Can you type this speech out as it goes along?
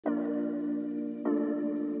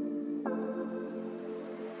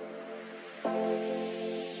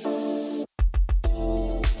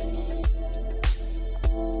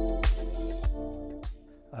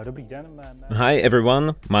Hi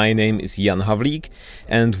everyone, my name is Jan Havlík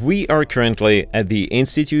and we are currently at the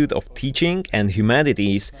Institute of Teaching and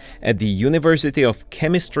Humanities at the University of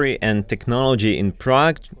Chemistry and Technology in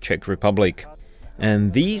Prague, Czech Republic.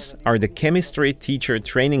 And these are the chemistry teacher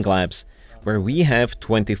training labs, where we have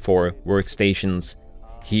 24 workstations.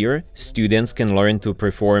 Here, students can learn to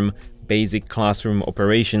perform basic classroom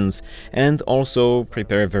operations and also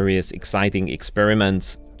prepare various exciting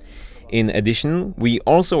experiments. In addition, we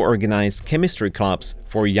also organize chemistry clubs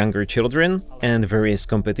for younger children and various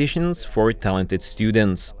competitions for talented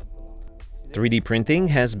students. 3D printing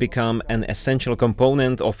has become an essential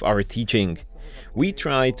component of our teaching. We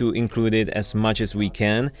try to include it as much as we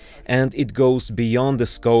can, and it goes beyond the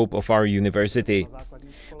scope of our university.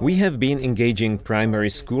 We have been engaging primary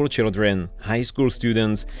school children, high school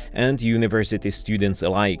students, and university students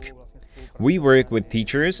alike. We work with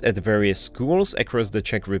teachers at various schools across the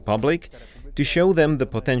Czech Republic to show them the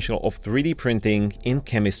potential of 3D printing in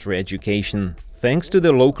chemistry education. Thanks to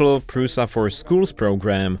the local Prusa for Schools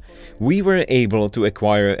program, we were able to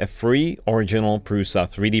acquire a free original Prusa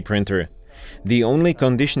 3D printer. The only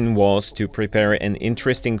condition was to prepare an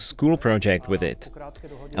interesting school project with it.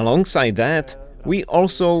 Alongside that, we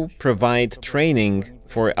also provide training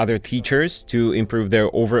for other teachers to improve their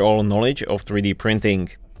overall knowledge of 3D printing.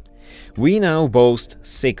 We now boast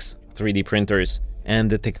 6 3D printers, and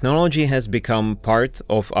the technology has become part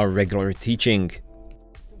of our regular teaching.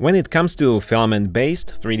 When it comes to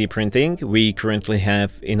filament-based 3D printing, we currently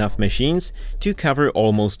have enough machines to cover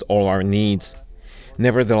almost all our needs.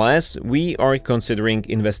 Nevertheless, we are considering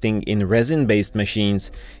investing in resin-based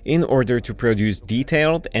machines in order to produce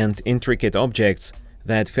detailed and intricate objects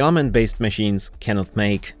that filament-based machines cannot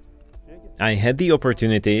make. I had the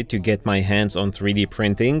opportunity to get my hands on 3D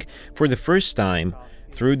printing for the first time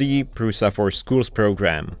through the Prusa for Schools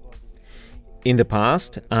program. In the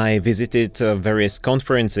past, I visited various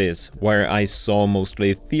conferences where I saw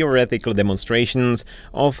mostly theoretical demonstrations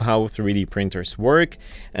of how 3D printers work,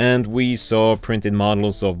 and we saw printed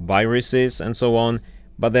models of viruses and so on,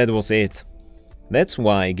 but that was it. That's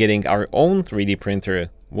why getting our own 3D printer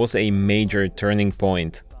was a major turning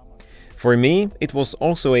point. For me, it was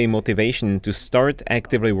also a motivation to start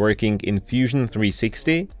actively working in Fusion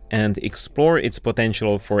 360 and explore its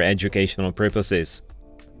potential for educational purposes.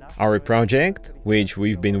 Our project, which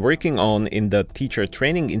we've been working on in the Teacher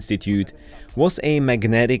Training Institute, was a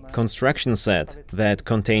magnetic construction set that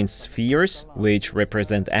contains spheres which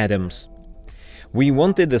represent atoms. We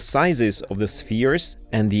wanted the sizes of the spheres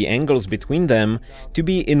and the angles between them to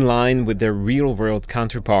be in line with their real-world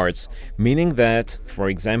counterparts, meaning that, for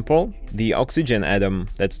example, the oxygen atom,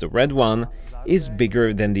 that's the red one, is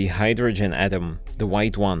bigger than the hydrogen atom, the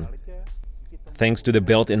white one. Thanks to the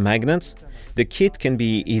built-in magnets, the kit can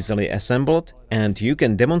be easily assembled and you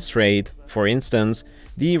can demonstrate, for instance,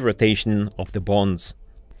 the rotation of the bonds.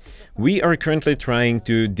 We are currently trying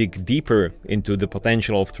to dig deeper into the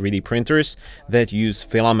potential of 3D printers that use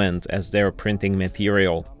filament as their printing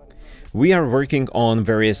material. We are working on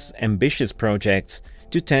various ambitious projects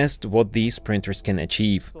to test what these printers can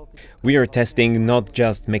achieve. We are testing not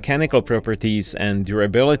just mechanical properties and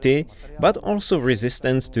durability, but also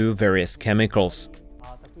resistance to various chemicals.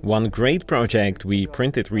 One great project we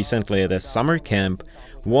printed recently at a summer camp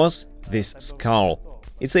was this skull.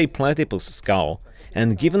 It's a platypus skull,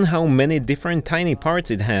 and given how many different tiny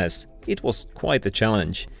parts it has, it was quite a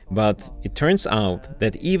challenge. But it turns out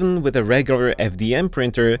that even with a regular FDM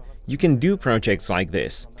printer, you can do projects like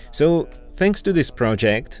this. So, thanks to this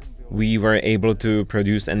project, we were able to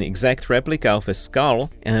produce an exact replica of a skull,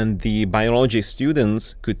 and the biology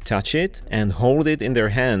students could touch it and hold it in their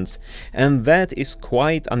hands. And that is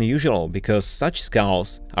quite unusual, because such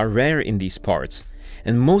skulls are rare in these parts.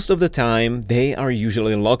 And most of the time, they are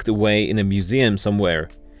usually locked away in a museum somewhere.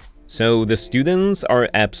 So the students are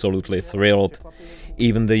absolutely thrilled.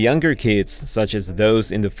 Even the younger kids, such as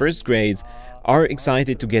those in the first grades, are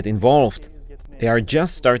excited to get involved. They are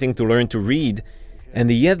just starting to learn to read, and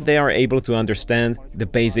yet they are able to understand the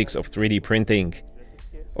basics of 3D printing.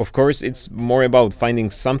 Of course, it's more about finding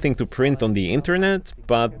something to print on the internet,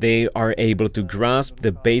 but they are able to grasp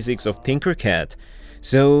the basics of Tinkercad,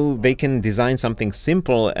 so they can design something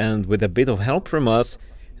simple, and with a bit of help from us,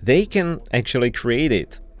 they can actually create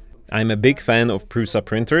it. I'm a big fan of Prusa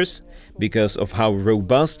printers because of how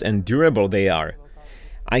robust and durable they are.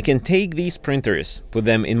 I can take these printers, put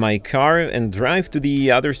them in my car and drive to the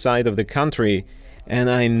other side of the country, and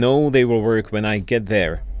I know they will work when I get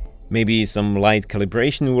there. Maybe some light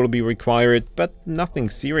calibration will be required, but nothing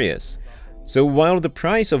serious. So while the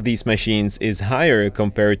price of these machines is higher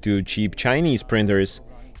compared to cheap Chinese printers,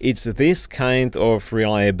 It's this kind of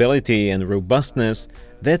reliability and robustness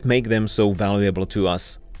that make them so valuable to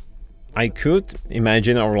us. I could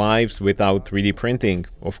imagine our lives without 3D printing,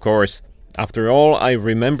 of course. After all, I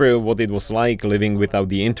remember what it was like living without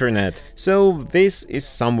the internet, so this is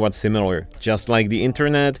somewhat similar. Just like the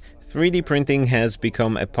internet, 3D printing has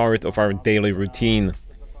become a part of our daily routine.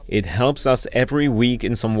 It helps us every week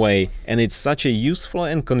in some way, and it's such a useful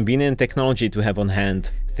and convenient technology to have on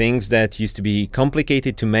hand. Things that used to be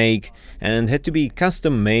complicated to make and had to be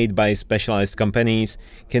custom made by specialized companies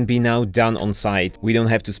can be now done on site. We don't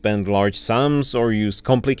have to spend large sums or use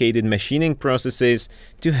complicated machining processes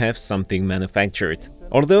to have something manufactured.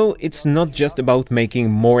 Although it's not just about making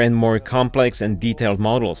more and more complex and detailed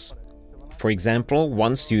models. For example,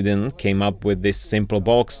 one student came up with this simple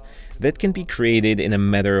box that can be created in a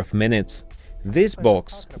matter of minutes. This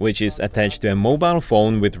box, which is attached to a mobile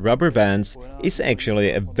phone with rubber bands, is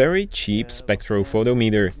actually a very cheap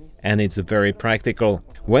spectrophotometer, and it's very practical.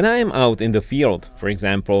 When I am out in the field, for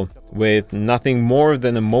example, with nothing more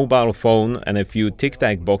than a mobile phone and a few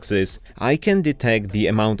tic-tac boxes, I can detect the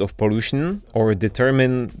amount of pollution or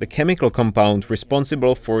determine the chemical compound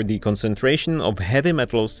responsible for the concentration of heavy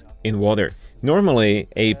metals in water. Normally,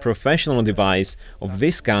 a professional device of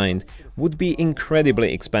this kind would be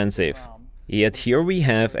incredibly expensive. Yet here we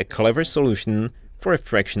have a clever solution for a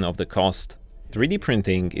fraction of the cost. 3D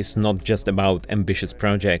printing is not just about ambitious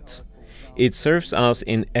projects. It serves us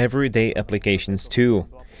in everyday applications too.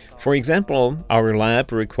 For example, our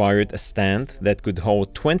lab required a stand that could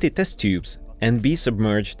hold 20 test tubes and be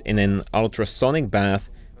submerged in an ultrasonic bath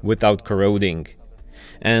without corroding.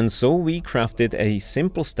 And so we crafted a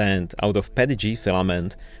simple stand out of PETG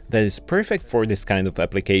filament that is perfect for this kind of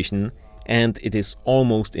application, and it is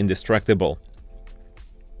almost indestructible.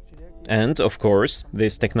 And of course,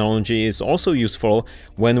 this technology is also useful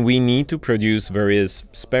when we need to produce various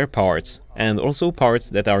spare parts, and also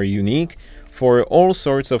parts that are unique for all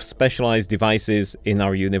sorts of specialized devices in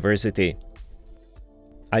our university.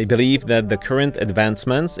 I believe that the current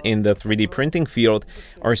advancements in the 3D printing field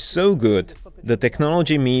are so good, the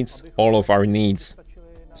technology meets all of our needs.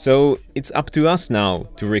 So it's up to us now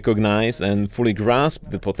to recognize and fully grasp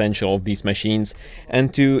the potential of these machines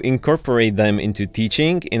and to incorporate them into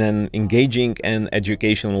teaching in an engaging and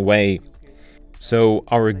educational way. So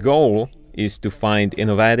our goal is to find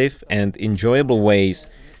innovative and enjoyable ways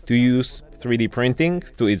to use 3D printing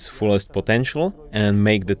to its fullest potential and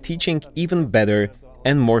make the teaching even better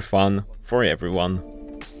and more fun for everyone.